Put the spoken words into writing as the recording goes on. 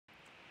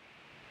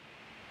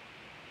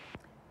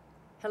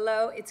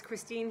Hello, it's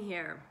Christine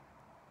here.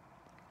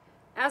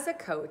 As a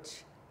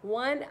coach,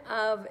 one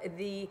of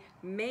the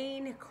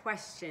main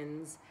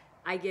questions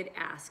I get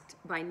asked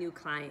by new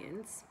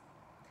clients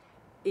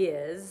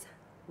is,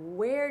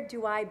 where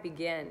do I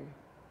begin?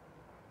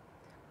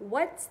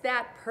 What's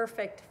that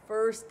perfect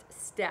first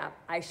step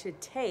I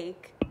should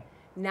take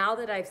now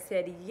that I've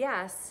said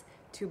yes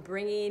to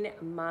bringing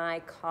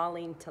my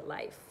calling to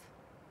life?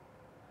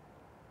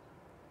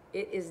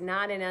 It is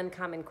not an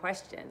uncommon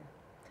question.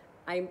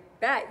 I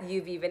bet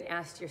you've even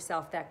asked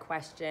yourself that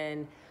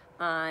question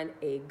on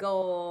a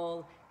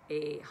goal,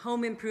 a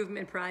home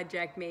improvement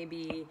project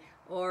maybe,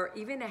 or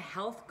even a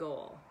health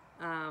goal,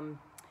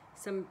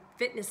 some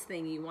fitness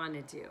thing you want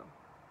to do.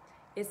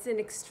 It's an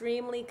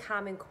extremely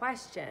common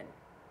question.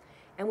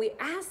 And we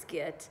ask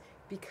it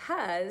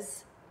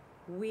because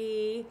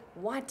we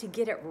want to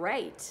get it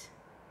right.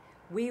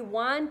 We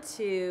want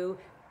to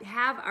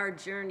have our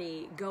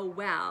journey go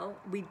well.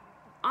 We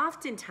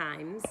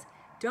oftentimes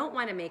don't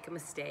want to make a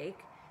mistake,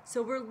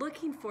 so we're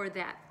looking for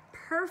that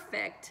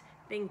perfect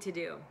thing to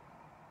do.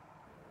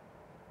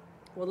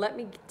 Well, let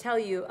me tell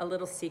you a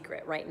little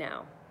secret right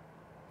now.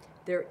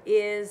 There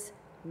is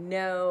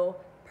no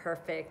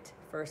perfect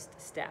first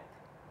step,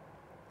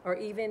 or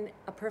even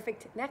a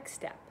perfect next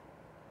step.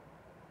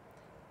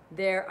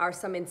 There are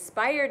some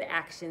inspired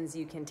actions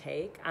you can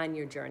take on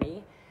your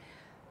journey,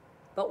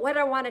 but what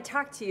I want to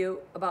talk to you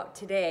about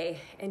today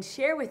and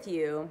share with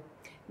you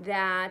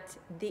that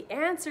the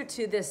answer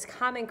to this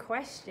common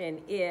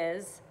question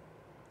is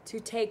to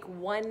take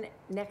one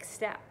next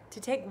step,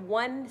 to take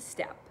one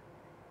step,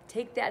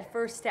 take that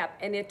first step.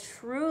 And it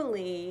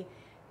truly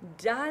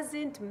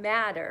doesn't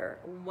matter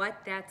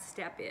what that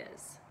step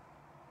is.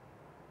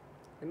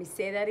 Let me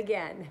say that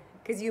again,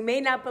 because you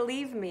may not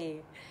believe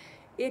me.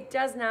 It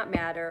does not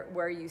matter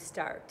where you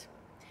start.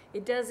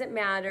 It doesn't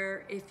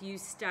matter if you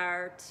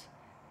start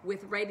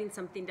with writing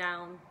something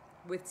down,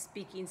 with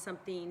speaking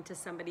something to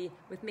somebody,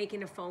 with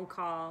making a phone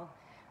call,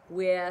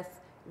 with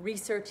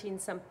researching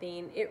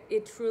something.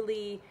 It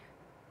truly,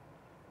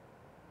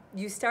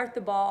 you start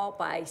the ball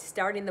by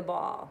starting the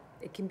ball.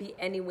 It can be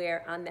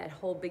anywhere on that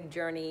whole big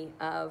journey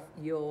of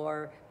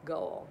your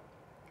goal.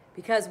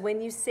 Because when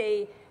you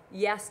say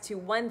yes to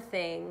one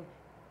thing,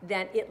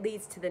 then it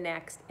leads to the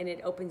next and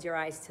it opens your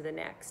eyes to the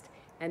next.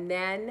 And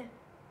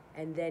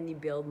then you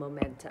build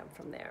momentum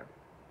from there.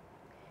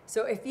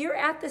 So if you're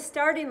at the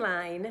starting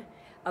line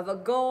of a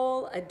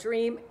goal, a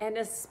dream, and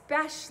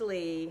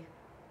especially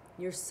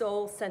your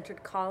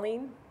soul-centered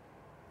calling,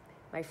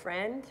 my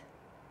friend,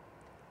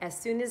 as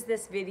soon as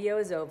this video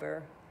is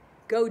over,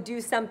 go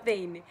do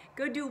something.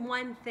 Go do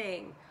one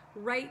thing.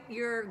 Write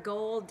your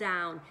goal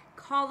down.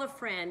 Call a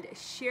friend.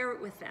 Share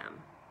it with them.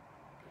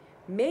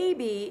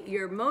 Maybe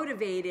you're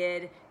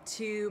motivated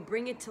to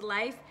bring it to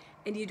life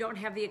and you don't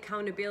have the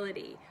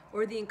accountability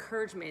or the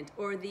encouragement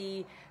or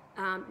the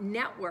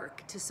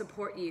network to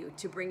support you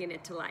to bringing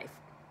it to life.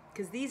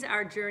 Because these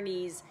are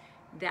journeys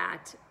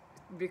that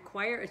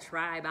require a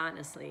tribe,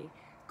 honestly.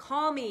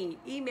 Call me,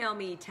 email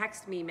me,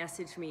 text me,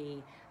 message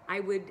me. I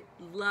would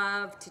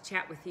love to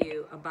chat with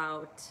you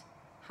about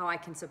how I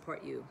can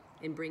support you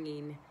in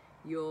bringing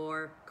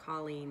your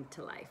calling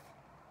to life.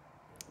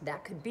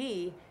 That could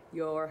be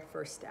your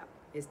first step,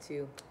 is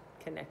to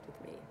connect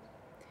with me.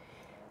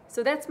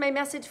 So that's my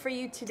message for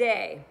you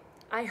today.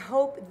 I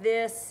hope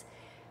this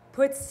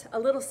puts a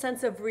little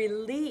sense of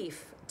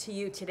relief to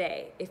you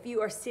today if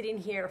you are sitting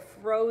here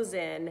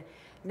frozen,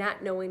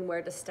 not knowing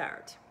where to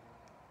start.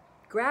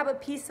 Grab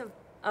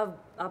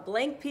a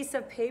blank piece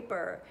of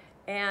paper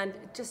and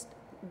just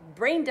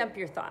brain dump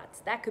your thoughts.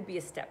 That could be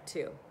a step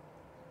too.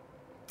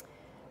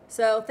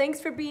 So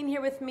thanks for being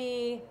here with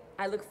me.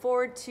 I look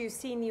forward to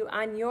seeing you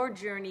on your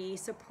journey,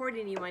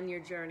 supporting you on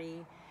your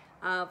journey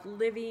of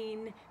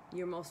living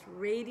your most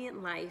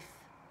radiant life,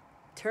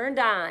 turned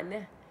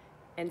on,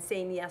 and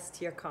saying yes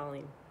to your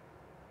calling.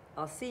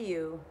 I'll see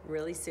you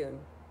really soon.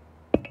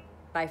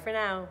 Bye for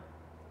now.